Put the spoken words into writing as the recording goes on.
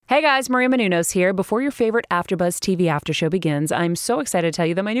Hey guys, Maria Menounos here. Before your favorite AfterBuzz TV after show begins, I'm so excited to tell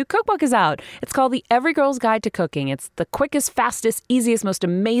you that my new cookbook is out. It's called The Every Girl's Guide to Cooking. It's the quickest, fastest, easiest, most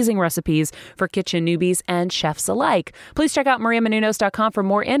amazing recipes for kitchen newbies and chefs alike. Please check out mariamenounos.com for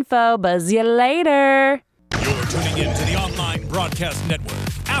more info. Buzz you later. You're tuning in to the online broadcast network,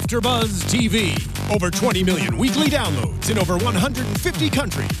 AfterBuzz TV. Over 20 million weekly downloads in over 150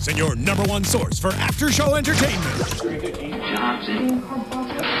 countries, and your number one source for after-show entertainment.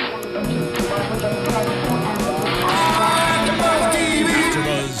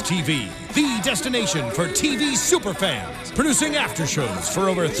 AfterBuzz TV, the destination for TV superfans, producing after-shows for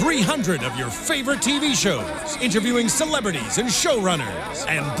over 300 of your favorite TV shows, interviewing celebrities and showrunners,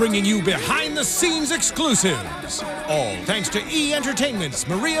 and bringing you behind-the-scenes exclusives. All thanks to E! Entertainment's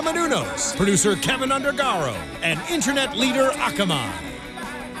Maria Menounos, producer Kevin Undergaro, and internet leader Akamai.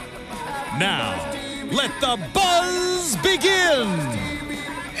 Now, let the buzz begin!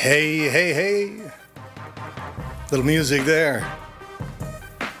 Hey, hey, hey. Little music there.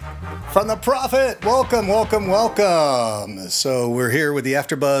 From the Prophet. Welcome, welcome, welcome. So we're here with the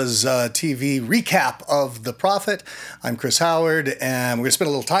AfterBuzz TV recap of The Prophet. I'm Chris Howard, and we're going to spend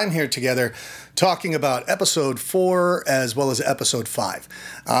a little time here together talking about episode 4 as well as episode 5,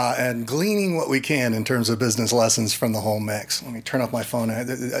 and gleaning what we can in terms of business lessons from the whole mix. Let me turn off my phone.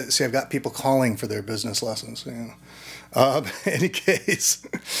 See, I've got people calling for their business lessons. You know. In any case,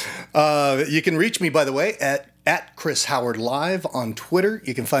 you can reach me, by the way, at Chris Howard Live on Twitter.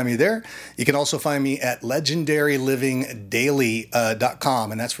 You can find me there. You can also find me at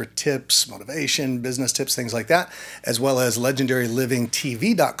legendarylivingdaily.com, and that's for tips, motivation, business tips, things like that, as well as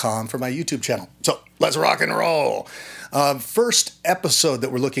legendarylivingtv.com for my YouTube channel. So let's rock and roll. First episode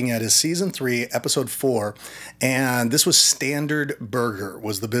that we're looking at is season 3, episode 4, and this was Standard Burger,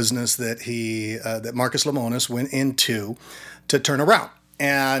 was the business that that Marcus Lemonis went into to turn around.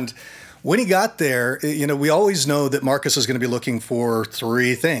 And when he got there, you know, we always know that Marcus is going to be looking for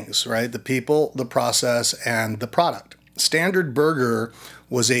 3 things, right? The people, the process, and the product. Standard Burger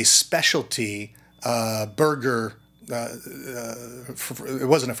was a specialty burger. It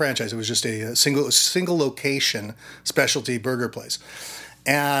wasn't a franchise. It was just a single location specialty burger place.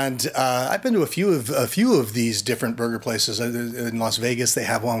 And I've been to a few of these different burger places. In Las Vegas, they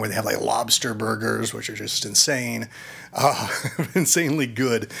have one where they have like lobster burgers, which are just insane, insanely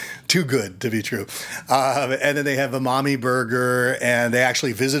good, too good to be true. And then they have a Mommy Burger, and they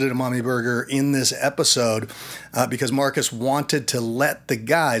actually visited a Mommy Burger in this episode because Marcus wanted to let the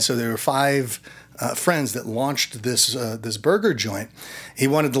guys. So there were 5 friends that launched this burger joint. He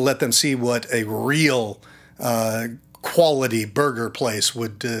wanted to let them see what a real quality burger place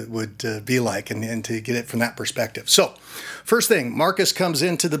would be like, and to get it from that perspective. So, first thing, Marcus comes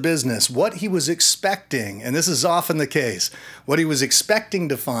into the business. What he was expecting, and this is often the case, what he was expecting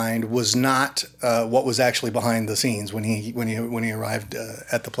to find was not what was actually behind the scenes when he arrived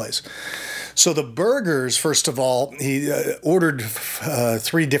at the place. So the burgers, first of all, he ordered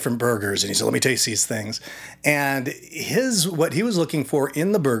 3 different burgers, and he said, "Let me taste these things." And what he was looking for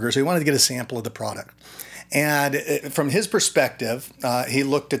in the burgers, he wanted to get a sample of the product. And from his perspective, he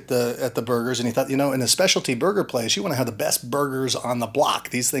looked at the burgers and he thought, you know, in a specialty burger place, you want to have the best burgers on the block.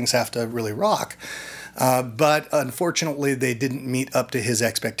 These things have to really rock. But unfortunately, they didn't meet up to his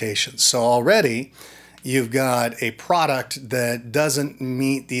expectations. So already, you've got a product that doesn't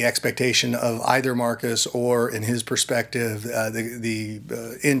meet the expectation of either Marcus or, in his perspective,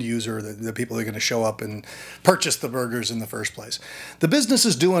 the end user, the people that are going to show up and purchase the burgers in the first place. The business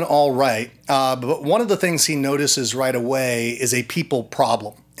is doing all right, but one of the things he notices right away is a people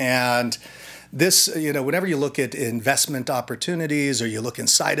problem. And this, you know, whenever you look at investment opportunities or you look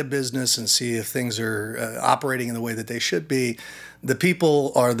inside a business and see if things are operating in the way that they should be, the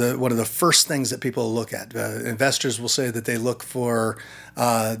people are one of the first things that people look at. Investors will say that they look for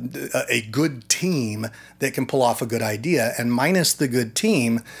a good team that can pull off a good idea. And minus the good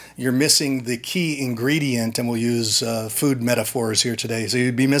team, you're missing the key ingredient, and we'll use food metaphors here today. So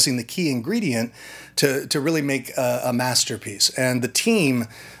you'd be missing the key ingredient to really make a masterpiece. And the team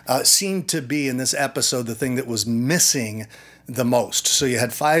seemed to be, in this episode, the thing that was missing the most. So you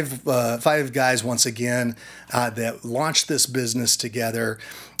had five guys once again that launched this business together,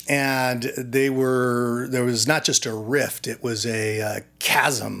 and there was not just a rift, it was a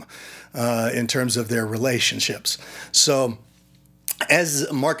chasm in terms of their relationships. So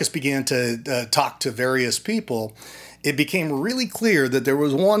as Marcus began to talk to various people, it became really clear that there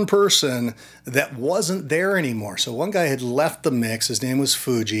was one person that wasn't there anymore. So one guy had left the mix. His name was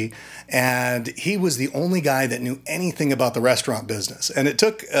Fuji, and he was the only guy that knew anything about the restaurant business. And it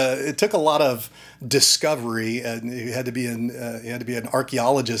took a lot of discovery, and you had to be an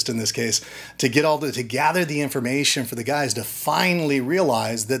archaeologist in this case to gather the information for the guys to finally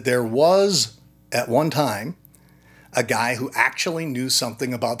realize that there was at one time a guy who actually knew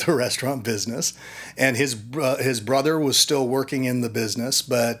something about the restaurant business, and his brother was still working in the business,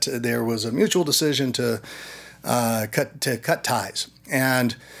 but there was a mutual decision to cut ties.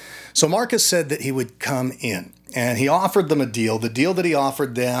 And so Marcus said that he would come in, and he offered them a deal. The deal that he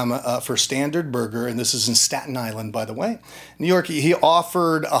offered them for Standard Burger, and this is in Staten Island, by the way, New York, he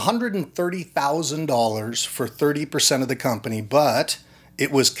offered $130,000 for 30% of the company, but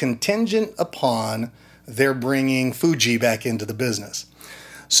it was contingent upon they're bringing Fuji back into the business.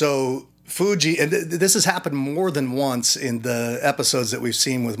 So Fuji, and this has happened more than once in the episodes that we've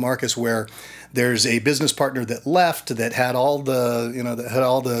seen with Marcus, where there's a business partner that left that had all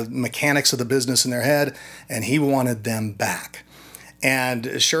the mechanics of the business in their head, and he wanted them back.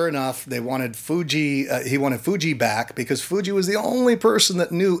 And sure enough, they wanted Fuji. He wanted Fuji back because Fuji was the only person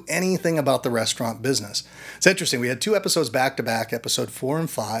that knew anything about the restaurant business. It's interesting. We had 2 episodes back to back, episode 4 and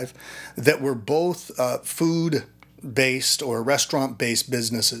 5, that were both food-based or restaurant-based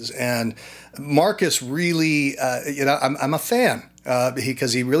businesses. And Marcus really, I'm a fan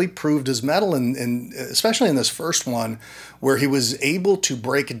because he really proved his mettle, in especially in this first one, where he was able to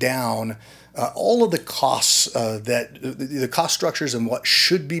break down all of the costs, the cost structures and what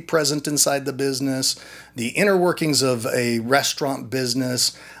should be present inside the business, the inner workings of a restaurant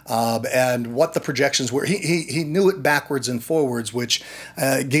business, and what the projections were. He knew it backwards and forwards, which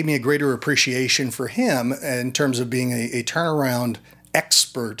gave me a greater appreciation for him in terms of being a turnaround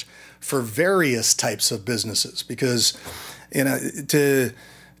expert for various types of businesses. Because to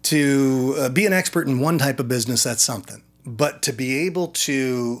be an expert in one type of business, that's something. But to be able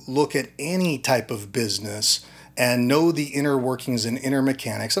to look at any type of business and know the inner workings and inner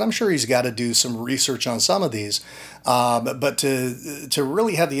mechanics, and I'm sure he's got to do some research on some of these, but to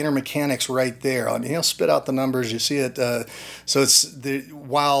really have the inner mechanics right there, I mean, he'll spit out the numbers, you see it. So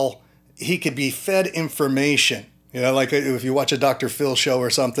while he could be fed information, like if you watch a Dr. Phil show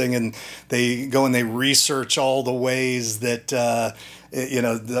or something, and they go and they research all the ways that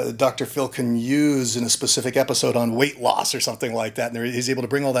Dr. Phil can use in a specific episode on weight loss or something like that, and he's able to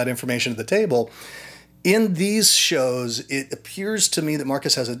bring all that information to the table. In these shows, it appears to me that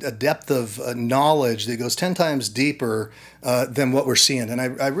Marcus has a depth of knowledge that goes 10 times deeper than what we're seeing. And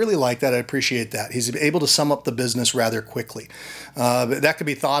I really like that. I appreciate that. He's able to sum up the business rather quickly. That could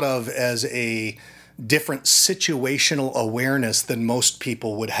be thought of as a different situational awareness than most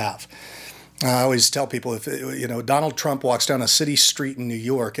people would have. I always tell people, if Donald Trump walks down a city street in New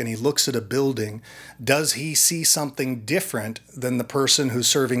York and he looks at a building, does he see something different than the person who's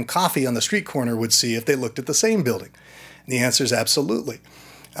serving coffee on the street corner would see if they looked at the same building? And the answer is absolutely.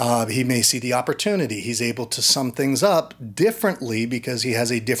 He may see the opportunity. He's able to sum things up differently because he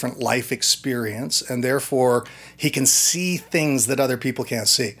has a different life experience, and therefore he can see things that other people can't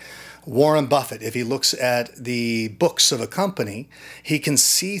see. Warren Buffett, if he looks at the books of a company, he can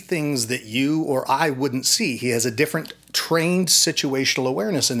see things that you or I wouldn't see. He has a different trained situational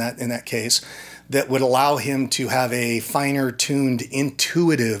awareness in that case that would allow him to have a finer tuned,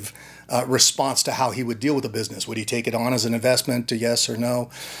 intuitive response to how he would deal with a business. Would he take it on as an investment, to yes or no?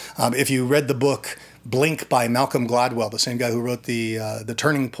 If you read the book Blink by Malcolm Gladwell, the same guy who wrote the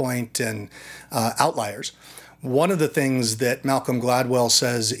Turning Point and Outliers, one of the things that Malcolm Gladwell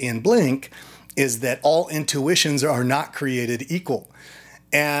says in Blink is that all intuitions are not created equal.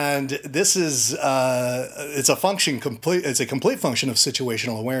 And this is it's a complete function of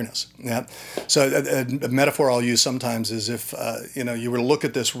situational awareness. Yeah. So a metaphor I'll use sometimes is if you were to look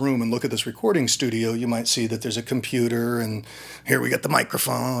at this room and look at this recording studio, you might see that there's a computer, and here we got the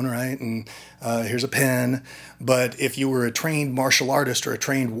microphone, right? And here's a pen. But if you were a trained martial artist or a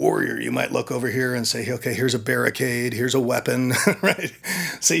trained warrior, you might look over here and say, okay, here's a barricade, here's a weapon, right?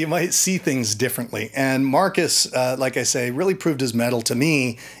 So you might see things differently. And Marcus, like I say, really proved his mettle to me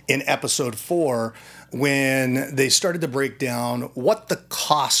in episode 4 when they started to break down what the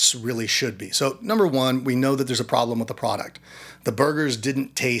costs really should be. So number one, we know that there's a problem with the product. The burgers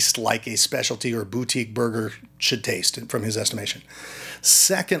didn't taste like a specialty or boutique burger should taste, from his estimation.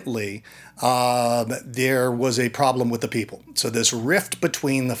 Secondly, there was a problem with the people. So this rift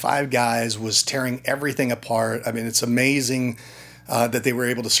between the 5 guys was tearing everything apart. I mean, it's amazing that they were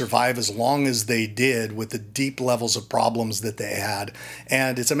able to survive as long as they did with the deep levels of problems that they had.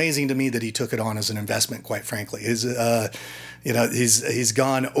 And it's amazing to me that he took it on as an investment, quite frankly. He's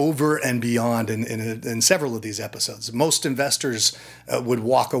gone over and beyond in several of these episodes. Most investors would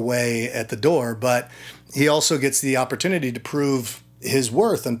walk away at the door, but he also gets the opportunity to prove his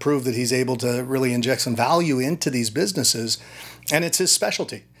worth and prove that he's able to really inject some value into these businesses. And it's his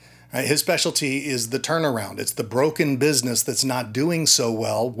specialty. Right? His specialty is the turnaround. It's the broken business that's not doing so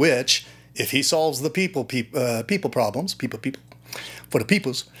well, which, if he solves the people problems, for the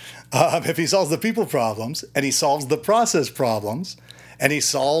peoples, if he solves the people problems and he solves the process problems and he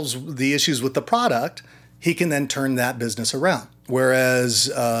solves the issues with the product, he can then turn that business around.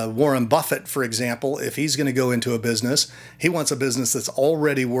 Whereas Warren Buffett, for example, if he's going to go into a business, he wants a business that's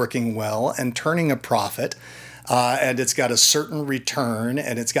already working well and turning a profit. And it's got a certain return,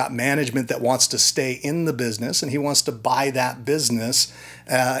 and it's got management that wants to stay in the business, and he wants to buy that business,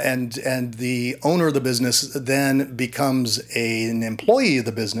 and the owner of the business then becomes an employee of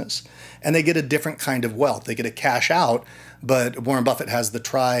the business, and they get a different kind of wealth. They get a cash out, but Warren Buffett has the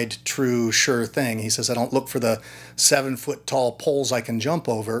tried, true, sure thing. He says, I don't look for the 7-foot tall poles I can jump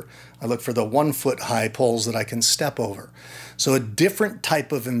over. I look for the 1-foot high poles that I can step over. So a different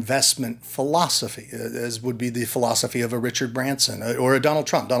type of investment philosophy, as would be the philosophy of a Richard Branson or a Donald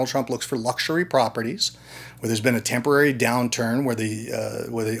Trump. Donald Trump looks for luxury properties where there's been a temporary downturn, where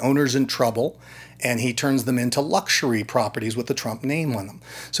the owner's in trouble, and he turns them into luxury properties with the Trump name on them.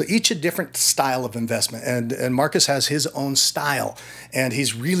 So each a different style of investment. And Marcus has his own style, and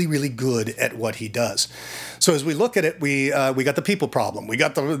he's really, really good at what he does. So as we look at it, we got the people problem. We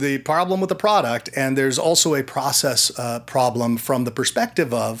got the problem with the product, and there's also a process problem from the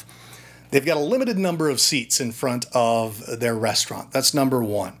perspective of they've got a limited number of seats in front of their restaurant. That's number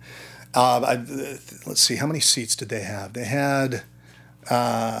one. Let's see, how many seats did they have? They had...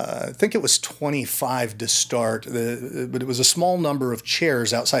 I think it was 25 to start, but it was a small number of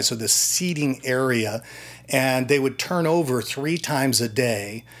chairs outside, so the seating area, and they would turn over 3 times a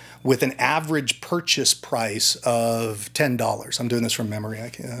day with an average purchase price of $10. I'm doing this from memory. I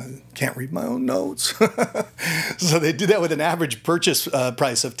can't read my own notes. So they do that with an average purchase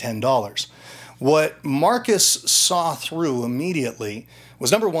price of $10. What Marcus saw through immediately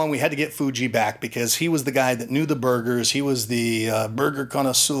was, number one, we had to get Fuji back because he was the guy that knew the burgers. He was the burger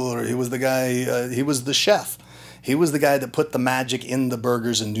connoisseur. He was the guy, he was the chef. He was the guy that put the magic in the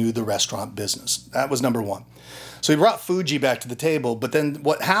burgers and knew the restaurant business. That was number one. So he brought Fuji back to the table, but then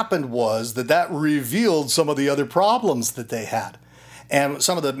what happened was that revealed some of the other problems that they had. And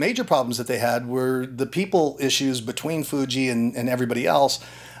some of the major problems that they had were the people issues between Fuji and everybody else.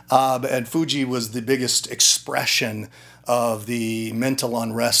 And Fuji was the biggest expression of the mental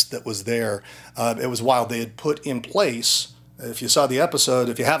unrest that was there. It was wild. They had put in place, if you saw the episode,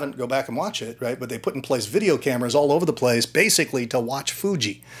 if you haven't, go back and watch it, right? But they put in place video cameras all over the place, basically to watch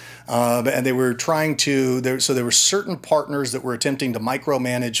Fuji. And they were trying to, so there were certain partners that were attempting to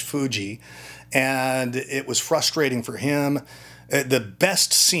micromanage Fuji, and it was frustrating for him. The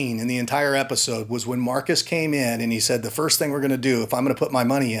best scene in the entire episode was when Marcus came in and he said, the first thing we're going to do, if I'm going to put my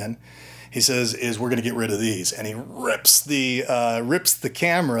money in, he says, is we're going to get rid of these. And he rips the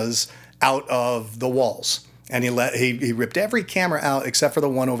cameras out of the walls. And he ripped every camera out except for the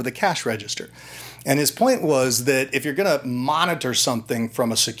one over the cash register. And his point was that if you're going to monitor something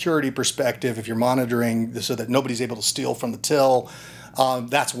from a security perspective, if you're monitoring so that nobody's able to steal from the till,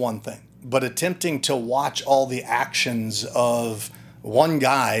 that's one thing. But attempting to watch all the actions of one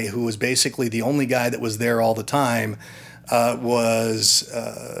guy who was basically the only guy that was there all the time was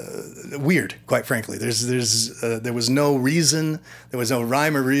weird, quite frankly. There was no reason, there was no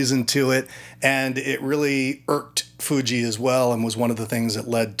rhyme or reason to it, and it really irked Fuji as well, and was one of the things that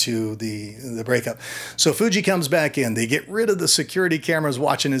led to the breakup. So Fuji comes back in. They get rid of the security cameras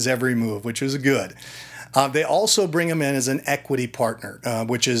watching his every move, which was good. They also bring him in as an equity partner,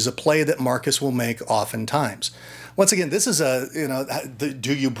 which is a play that Marcus will make oftentimes. Once again, this is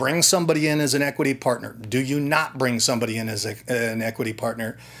do you bring somebody in as an equity partner? Do you not bring somebody in as an equity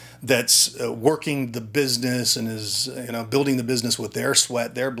partner that's working the business and is building the business with their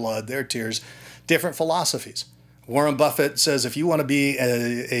sweat, their blood, their tears? Different philosophies. Warren Buffett says, if you want to be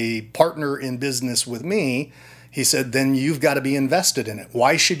a partner in business with me, he said, then you've got to be invested in it.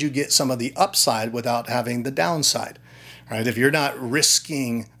 Why should you get some of the upside without having the downside? Right? If you're not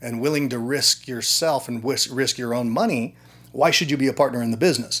risking and willing to risk yourself and risk your own money, why should you be a partner in the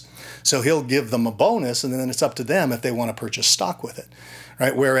business? So he'll give them a bonus, and then it's up to them if they want to purchase stock with it,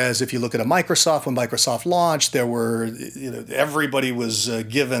 right? Whereas if you look at a Microsoft, when Microsoft launched, there were, everybody was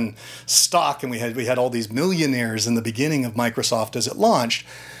given stock, and we had all these millionaires in the beginning of Microsoft as it launched,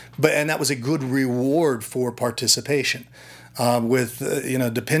 and that was a good reward for participation.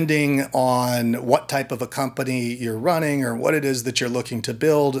 Depending on what type of a company you're running or what it is that you're looking to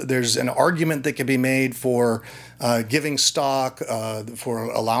build, there's an argument that can be made for giving stock,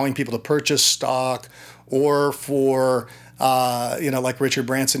 for allowing people to purchase stock, or for, like Richard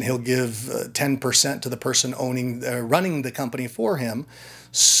Branson, he'll give 10% to the person running the company for him,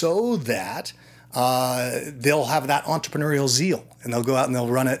 so that they'll have that entrepreneurial zeal, and they'll go out and they'll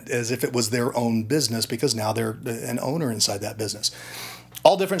run it as if it was their own business, because now they're an owner inside that business.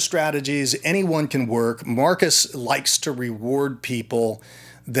 All different strategies. Anyone can work. Marcus likes to reward people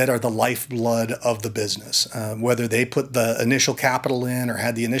that are the lifeblood of the business, whether they put the initial capital in or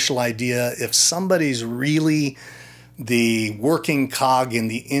had the initial idea. If somebody's really the working cog in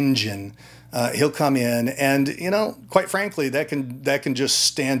the engine, he'll come in, and quite frankly, that can just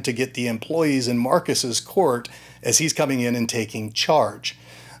stand to get the employees in Marcus's court as he's coming in and taking charge.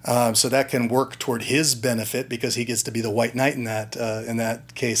 So that can work toward his benefit, because he gets to be the white knight in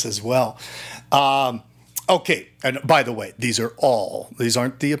that case as well. Okay, and by the way, these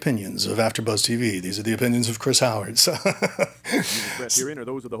aren't the opinions of AfterBuzz TV. These are the opinions of Chris Howard. So views expressed herein are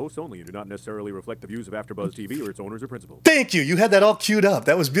those of the hosts only and do not necessarily reflect the views of AfterBuzz TV or its owners or principals. Thank you. You had that all queued up.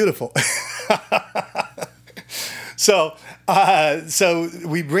 That was beautiful. So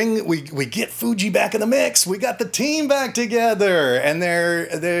we get Fuji back in the mix. We got the team back together, and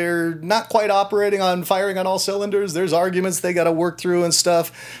they're not quite firing on all cylinders. There's arguments they got to work through and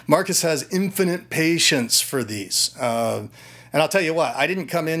stuff. Marcus has infinite patience for these. And I'll tell you what, I didn't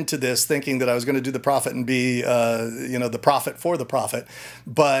come into this thinking that I was going to do the prophet and be, the prophet for the prophet.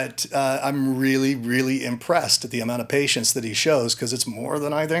 But I'm really, really impressed at the amount of patience that he shows, because it's more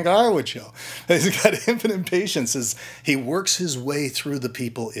than I think I would show. He's got infinite patience as he works his way through the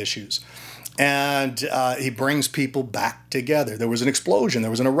people issues. And he brings people back together. There was an explosion. There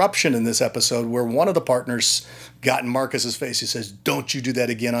was an eruption in this episode where one of the partners got in Marcus's face. He says, "Don't you do that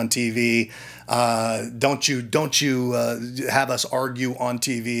again on TV. Don't you have us argue on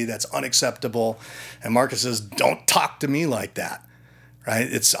TV. That's unacceptable." And Marcus says, "Don't talk to me like that."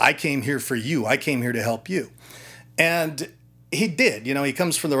 Right? I came here for you. I came here to help you. And he did. He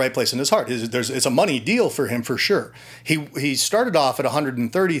comes from the right place in his heart. It's a money deal for him, for sure. He started off at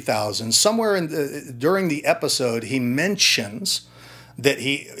 $130,000. Somewhere during the episode, he mentions that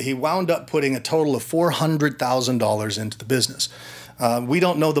he wound up putting a total of $400,000 into the business. We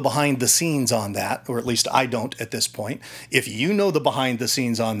don't know the behind the scenes on that, or at least I don't at this point. If you know the behind the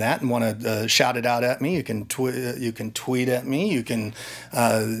scenes on that and want to shout it out at me, you can tweet at me. You can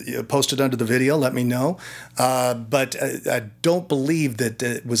post it under the video. Let me know. But I don't believe that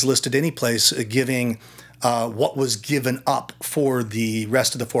it was listed any place giving what was given up for the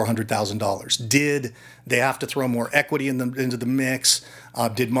rest of the $400,000. Did they have to throw more equity into the mix?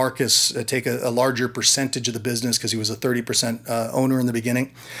 Did Marcus take a larger percentage of the business because he was a 30% owner in the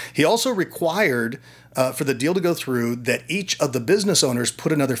beginning? He also required for the deal to go through that each of the business owners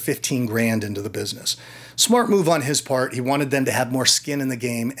put another $15,000 into the business. Smart move on his part. He wanted them to have more skin in the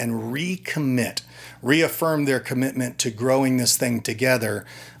game and reaffirm their commitment to growing this thing together.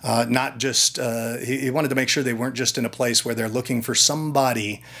 Not just, he wanted to make sure they weren't just in a place where they're looking for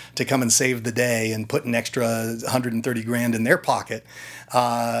somebody to come and save the day and put an extra $130,000 in their pocket,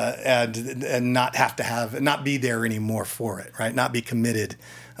 and not be there anymore for it, right? Not be committed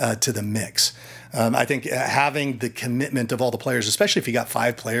to the mix. I think having the commitment of all the players, especially if you got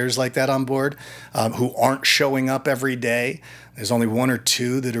 5 players like that on board, who aren't showing up every day, there's only 1 or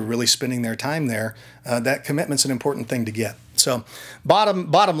 2 that are really spending their time there, that commitment's an important thing to get. So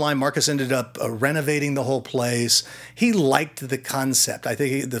bottom line, Marcus ended up renovating the whole place. He liked the concept. I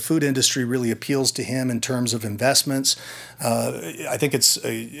think the food industry really appeals to him in terms of investments. I think it's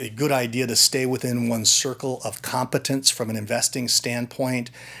a good idea to stay within one circle of competence from an investing standpoint.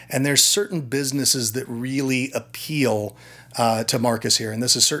 And there's certain businesses that really appeal to Marcus here, and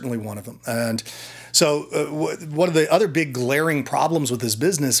this is certainly one of them. And so one of the other big glaring problems with this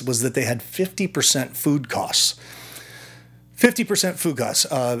business was that they had 50% food costs. 50% food costs.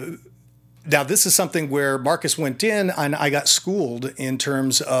 Now, this is something where Marcus went in and I got schooled in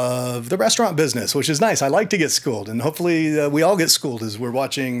terms of the restaurant business, which is nice. I like to get schooled, and hopefully we all get schooled as we're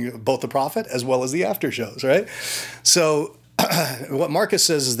watching both The Prophet as well as the after shows, right? So what Marcus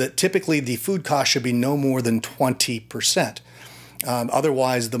says is that typically the food cost should be no more than 20%.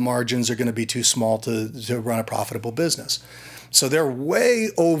 Otherwise, the margins are going to be too small to run a profitable business. So they're way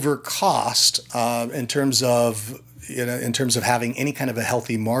over cost in terms of having any kind of a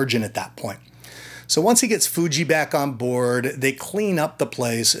healthy margin at that point. So once he gets Fuji back on board, they clean up the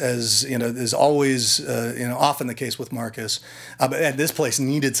place, as is always often the case with Marcus. But this place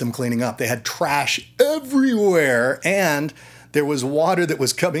needed some cleaning up. They had trash everywhere, and there was water that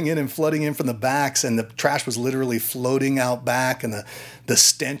was coming in and flooding in from the backs, and the trash was literally floating out back, and the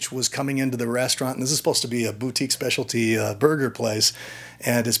stench was coming into the restaurant. And this is supposed to be a boutique specialty burger place,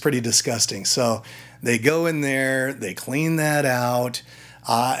 and it's pretty disgusting. So they go in there, they clean that out.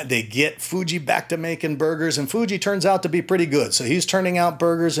 They get Fuji back to making burgers, and Fuji turns out to be pretty good. So he's turning out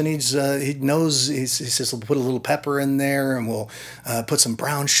burgers, and he says, we'll put a little pepper in there, and we'll put some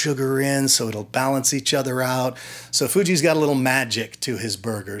brown sugar in so it'll balance each other out. So Fuji's got a little magic to his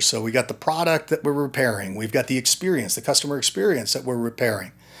burgers. So we got the product that we're repairing. We've got the experience, the customer experience that we're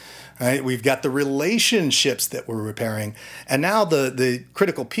repairing. Right? We've got the relationships that we're repairing. And now the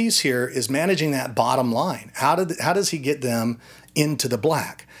critical piece here is managing that bottom line. How does he get them into the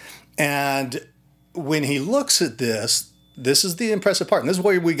black? And when he looks at this is the impressive part. And this is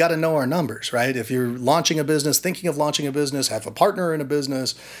where we got to know our numbers, right? If you're launching a business, thinking of launching a business, have a partner in a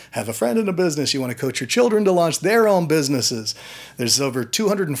business, have a friend in a business, you want to coach your children to launch their own businesses. There's over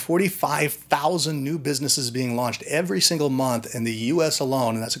 245,000 new businesses being launched every single month in the US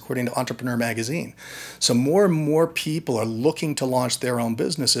alone, and that's according to Entrepreneur Magazine. So more and more people are looking to launch their own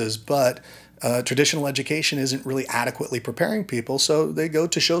businesses, but traditional education isn't really adequately preparing people, so they go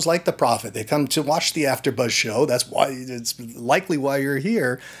to shows like The Profit. They come to watch the AfterBuzz show. That's why it's likely why you're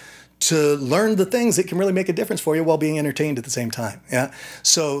here, to learn the things that can really make a difference for you while being entertained at the same time. Yeah.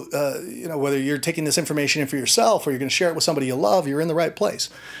 So whether you're taking this information in for yourself or you're going to share it with somebody you love, you're in the right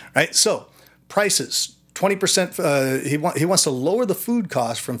place, right? So prices, 20%. He wants to lower the food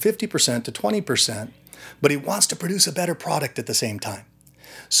cost from 50% to 20%, but he wants to produce a better product at the same time.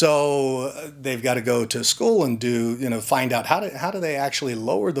 So they've got to go to school and find out how do they actually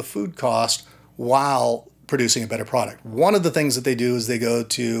lower the food cost while producing a better product. One of the things that they do is they go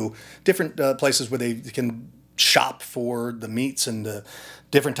to different places where they can shop for the meats and the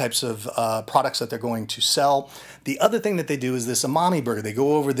different types of products that they're going to sell. The other thing that they do is this umami burger. They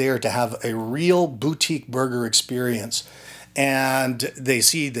go over there to have a real boutique burger experience, and they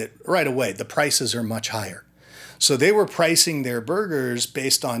see that right away the prices are much higher. So they were pricing their burgers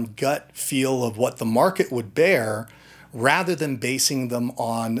based on gut feel of what the market would bear, rather than basing them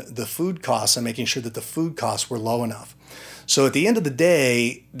on the food costs and making sure that the food costs were low enough. So at the end of the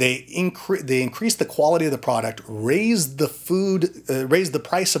day, they increased the quality of the product, raised the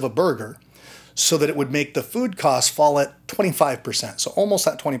price of a burger, so that it would make the food costs fall at 25%, so almost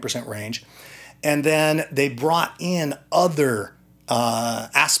that 20% range. And then they brought in other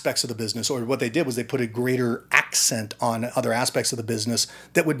aspects of the business, or what they did was they put a greater accent on other aspects of the business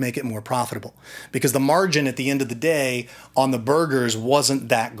that would make it more profitable, because the margin at the end of the day on the burgers wasn't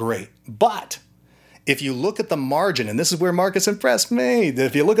that great. But if you look at the margin, and this is where Marcus impressed me, that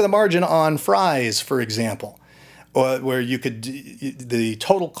if you look at the margin on fries, for example, where the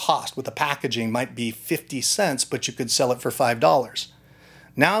total cost with the packaging might be 50 cents, but you could sell it for $5.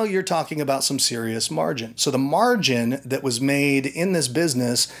 Now you're talking about some serious margin. So the margin that was made in this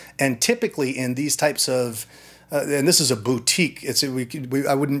business, and typically in these types of, and this is a boutique,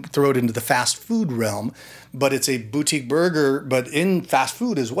 I wouldn't throw it into the fast food realm, but it's a boutique burger, but in fast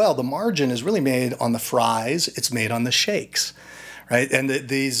food as well, the margin is really made on the fries, it's made on the shakes. Right? And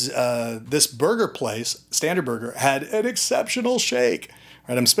this burger place, Standard Burger, had an exceptional shake.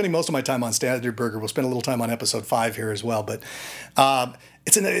 Right? I'm spending most of my time on Standard Burger. We'll spend a little time on episode 5 here as well, but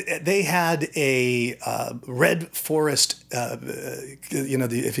they had a Red Forest,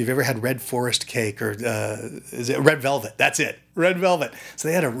 if you've ever had Red Forest cake, or is it Red Velvet? That's it, Red Velvet. So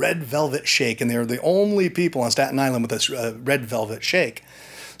they had a Red Velvet shake, and they were the only people on Staten Island with this Red Velvet shake.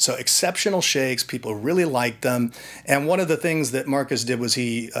 So exceptional shakes, people really liked them. And one of the things that Marcus did was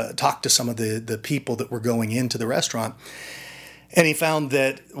he talked to some of the people that were going into the restaurant. And he found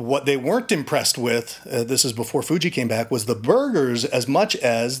that what they weren't impressed with, this is before Fuji came back, was the burgers as much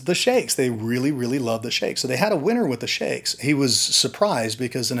as the shakes. They really, really loved the shakes. So they had a winner with the shakes. He was surprised,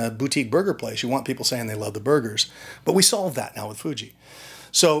 because in a boutique burger place, you want people saying they love the burgers. But we solved that now with Fuji.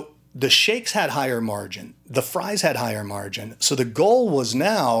 So the shakes had higher margin. The fries had higher margin. So the goal was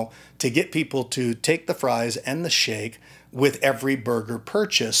now to get people to take the fries and the shake with every burger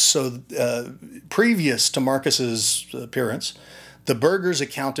purchase. So previous to Marcus's appearance, the burgers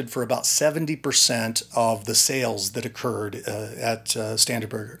accounted for about 70% of the sales that occurred at Standard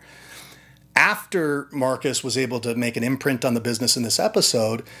Burger. After Marcus was able to make an imprint on the business in this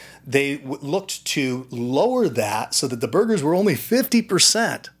episode, they looked to lower that so that the burgers were only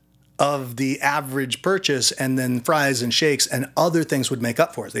 50% of the average purchase, and then fries and shakes and other things would make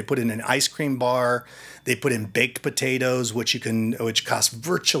up for it. They put in an ice cream bar, they put in baked potatoes, which cost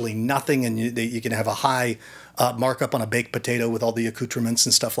virtually nothing, and you can have a high markup on a baked potato with all the accoutrements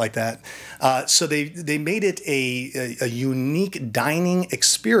and stuff like that. So they made it a unique dining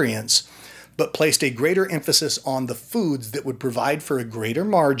experience, but placed a greater emphasis on the foods that would provide for a greater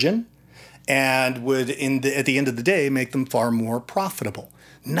margin and would, at the end of the day, make them far more profitable.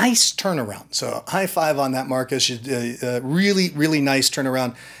 Nice turnaround. So high five on that, Marcus. Really, really nice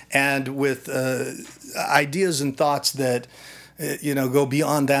turnaround, and with ideas and thoughts that go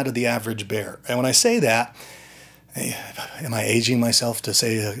beyond that of the average bear. And when I say that, am I aging myself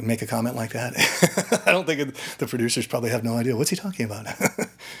to make a comment like that? I don't think the producers probably have no idea. What's he talking about?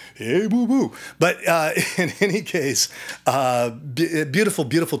 Hey, boo boo. But in any case, beautiful,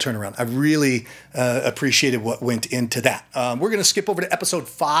 beautiful turnaround. I really appreciated what went into that. We're going to skip over to episode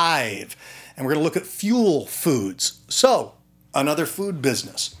 5, and we're going to look at Fuelfoods. So, another food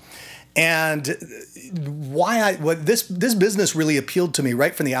business. And this business really appealed to me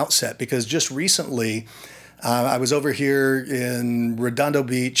right from the outset, because just recently, I was over here in Redondo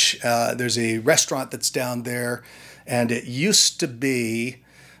Beach. There's a restaurant that's down there, and it used to be,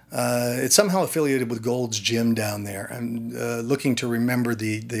 it's somehow affiliated with Gold's Gym down there. I'm looking to remember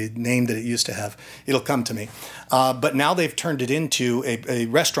the name that it used to have. It'll come to me. But now they've turned it into a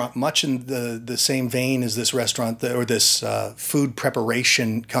restaurant, much in the same vein as this restaurant, this food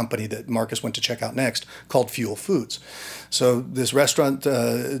preparation company that Marcus went to check out next, called Fuelfoods. So this restaurant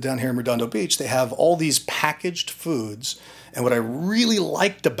down here in Redondo Beach, they have all these packaged foods. And what I really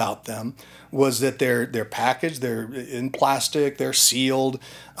liked about them was that they're packaged, they're in plastic, they're sealed,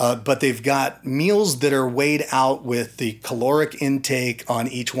 but they've got meals that are weighed out with the caloric intake on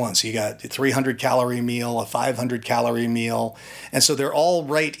each one. So you got a 300-calorie meal, a 500-calorie meal. And so they're all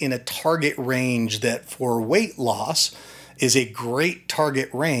right in a target range that for weight loss is a great target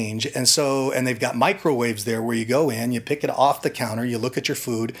range. And they've got microwaves there where you go in, you pick it off the counter, you look at your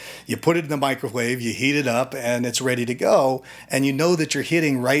food, you put it in the microwave, you heat it up, and it's ready to go. And you know that you're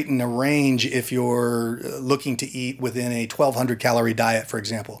hitting right in a range if you're looking to eat within a 1,200 calorie diet, for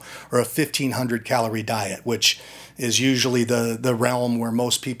example, or a 1,500 calorie diet, which is usually the realm where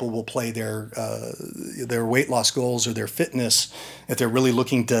most people will play their weight loss goals or their fitness if they're really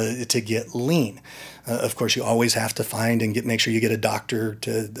looking to get lean. Of course, you always have to find and make sure you get a doctor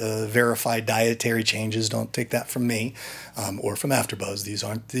to verify dietary changes. Don't take that from me or from AfterBuzz. These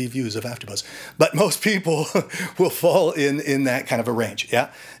aren't the views of AfterBuzz. But most people will fall in that kind of a range,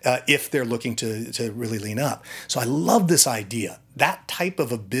 if they're looking to really lean up. So I love this idea. That type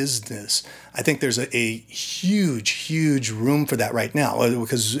of a business, I think there's a huge, huge room for that right now.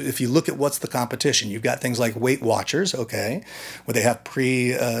 Because if you look at what's the competition, you've got things like Weight Watchers, where they have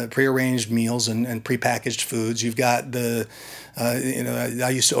prearranged meals and prepackaged foods. You've got I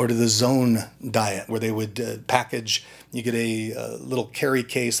used to order the Zone diet, where they would package. You get a little carry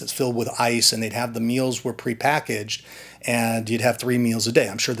case that's filled with ice, and they'd have the meals were prepackaged, and you'd have 3 meals a day.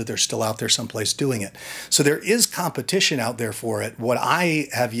 I'm sure that they're still out there someplace doing it. So there is competition out there for it. What I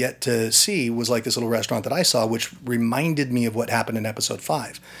have yet to see was like this little restaurant that I saw, which reminded me of what happened in episode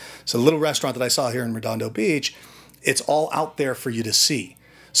 5. So the little restaurant that I saw here in Redondo Beach, it's all out there for you to see.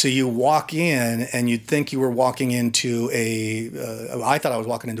 So you walk in and you'd think you were walking into I thought I was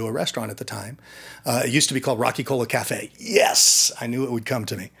walking into a restaurant at the time. It used to be called Rocky Cola Cafe. Yes, I knew it would come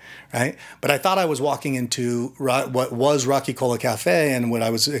to me, right? But I thought I was walking into what was Rocky Cola Cafe and what I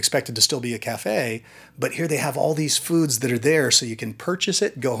was expected to still be a cafe. But here they have all these foods that are there, so you can purchase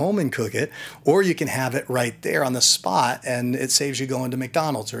it, go home and cook it, or you can have it right there on the spot, and it saves you going to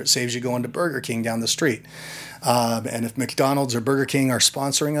McDonald's, or it saves you going to Burger King down the street. And if McDonald's or Burger King are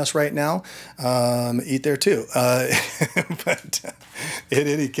sponsoring us right now, eat there too. But in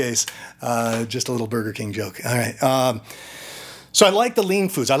any case, just a little Burger King joke. All right. So I like the lean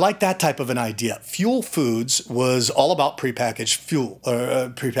foods. I like that type of an idea. Fuelfoods was all about prepackaged fuel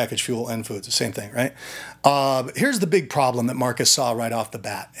and foods, the same thing, right? Here's the big problem that Marcus saw right off the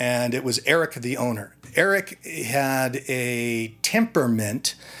bat, and it was Eric, the owner. Eric had a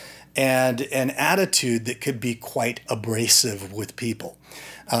temperament and an attitude that could be quite abrasive with people.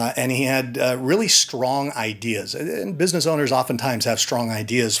 And he had really strong ideas. And business owners oftentimes have strong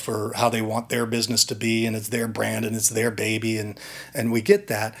ideas for how they want their business to be, and it's their brand and it's their baby, and we get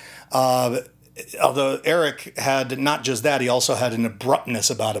that. although Eric had not just that, he also had an abruptness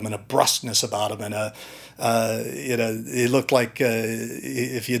about him and a brusqueness about him, and it looked like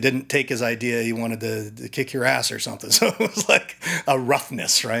if you didn't take his idea, he wanted to kick your ass or something. So it was like a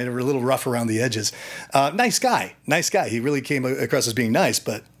roughness, right? A little rough around the edges. Nice guy. He really came across as being nice,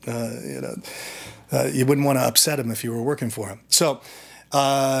 but you wouldn't want to upset him if you were working for him. So.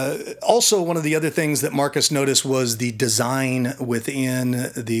 Also, one of the other things that Marcus noticed was the design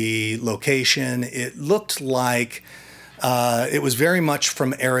within the location. It looked like it was very much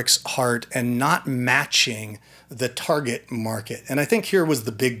from Eric's heart and not matching the target market. And I think here was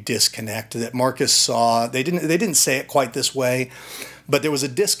the big disconnect that Marcus saw. They didn't say it quite this way, but there was a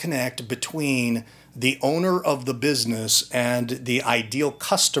disconnect between the owner of the business and the ideal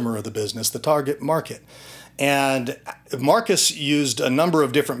customer of the business, the target market. And Marcus used a number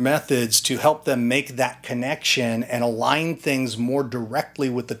of different methods to help them make that connection and align things more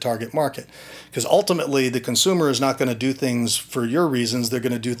directly with the target market. Because ultimately, the consumer is not going to do things for your reasons. They're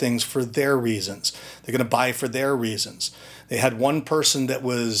going to do things for their reasons. They're going to buy for their reasons. They had one person that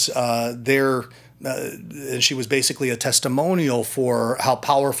was there. She was basically a testimonial for how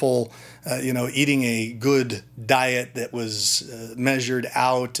powerful, eating a good diet that was measured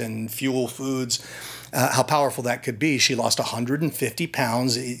out and Fuelfoods, how powerful that could be. She lost 150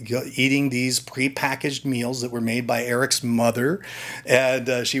 pounds eating these prepackaged meals that were made by Eric's mother.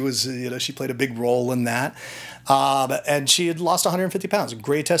 And she played a big role in that. And she had lost 150 pounds.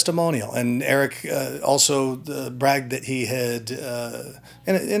 Great testimonial. And Eric also bragged that he had,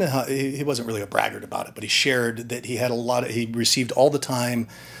 he wasn't really a braggart about it, but he shared that he had he received all the time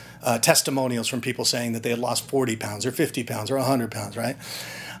testimonials from people saying that they had lost 40 pounds or 50 pounds or 100 pounds, right?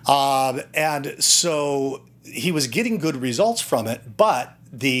 And so he was getting good results from it, but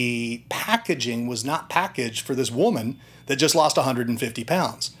the packaging was not packaged for this woman that just lost 150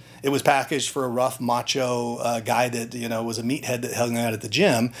 pounds. It was packaged for a rough macho guy that, was a meathead that hung out at the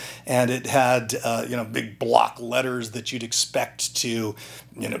gym. And it had, big block letters that you'd expect to,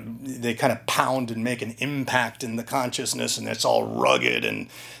 they kind of pound and make an impact in the consciousness, and it's all rugged. And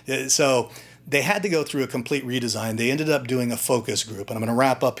so they had to go through a complete redesign. They ended up doing a focus group. And I'm going to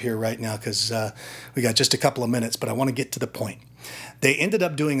wrap up here right now because we got just a couple of minutes, but I want to get to the point. They ended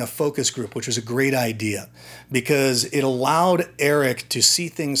up doing a focus group, which was a great idea because it allowed Eric to see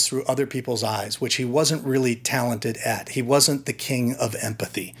things through other people's eyes, which he wasn't really talented at. He wasn't the king of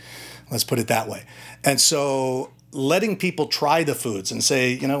empathy. Let's put it that way. And so letting people try the foods and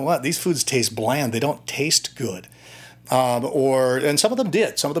say, you know what, these foods taste bland. They don't taste good. And some of them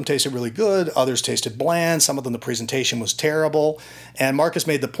did. Some of them tasted really good. Others tasted bland. Some of them, the presentation was terrible. And Marcus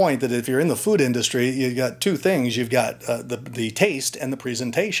made the point that if you're in the food industry, you've got two things. You've got the taste and the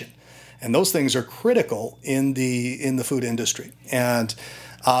presentation. And those things are critical in the food industry. And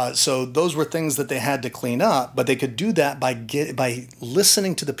so those were things that they had to clean up, but they could do that by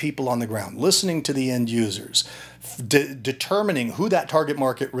listening to the people on the ground, listening to the end users, determining who that target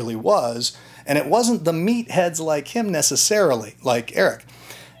market really was. And it wasn't the meatheads like him necessarily, like Eric.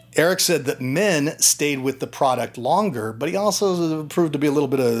 Eric said that men stayed with the product longer, but he also proved to be a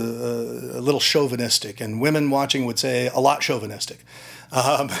little chauvinistic, and women watching would say a lot chauvinistic.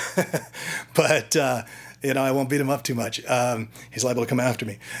 But I won't beat him up too much. He's liable to come after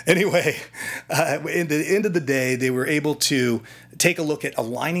me. Anyway, in the end of the day, they were able to take a look at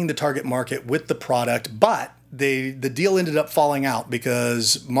aligning the target market with the product, but the deal ended up falling out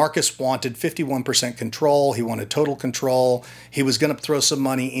because Marcus wanted 51% control. He wanted total control. He was going to throw some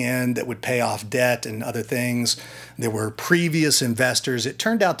money in that would pay off debt and other things. There were previous investors. It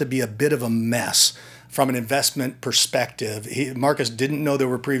turned out to be a bit of a mess from an investment perspective. Marcus didn't know there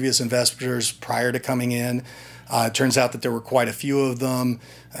were previous investors prior to coming in. It turns out that there were quite a few of them.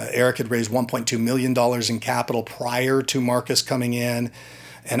 Eric had raised $1.2 million in capital prior to Marcus coming in.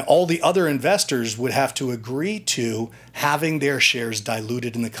 And all the other investors would have to agree to having their shares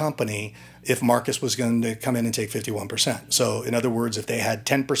diluted in the company if Marcus was going to come in and take 51%. So in other words, if they had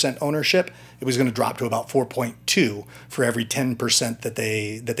 10% ownership, it was going to drop to about 4.2 for every 10% that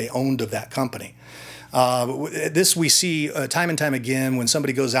they owned of that company. This we see time and time again when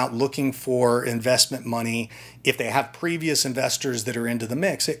somebody goes out looking for investment money. If they have previous investors that are into the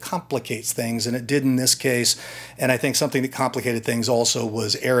mix, it complicates things, and it did in this case. And I think something that complicated things also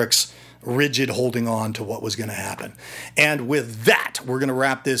was Eric's rigid holding on to what was going to happen. And with that, we're going to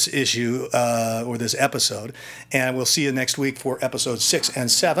wrap this issue or this episode, and we'll see you next week for episodes 6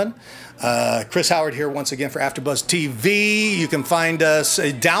 and 7. Chris Howard here once again for AfterBuzz TV. You can find us,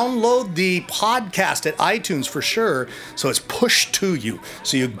 download the podcast at iTunes for sure, so it's pushed to you,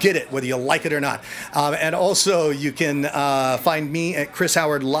 so you get it whether you like it or not. And also you can find me at Chris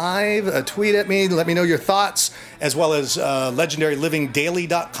Howard Live. Tweet at me, let me know your thoughts, as well as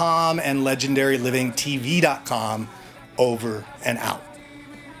legendarylivingdaily.com and legendarylivingtv.com. Over and out.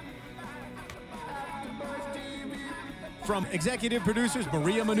 From executive producers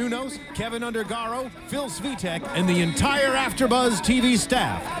Maria Menounos, Kevin Undergaro, Phil Svitek, and the entire AfterBuzz TV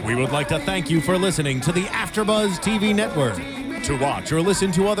staff, we would like to thank you for listening to the AfterBuzz TV network. To watch or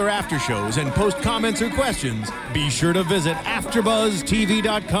listen to other after shows and post comments or questions, be sure to visit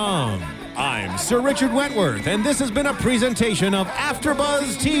AfterBuzzTV.com. I'm Sir Richard Wentworth, and this has been a presentation of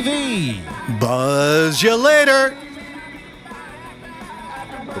AfterBuzz TV. Buzz you later.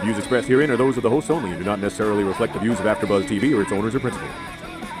 The views expressed herein are those of the hosts only and do not necessarily reflect the views of AfterBuzz TV or its owners or principals.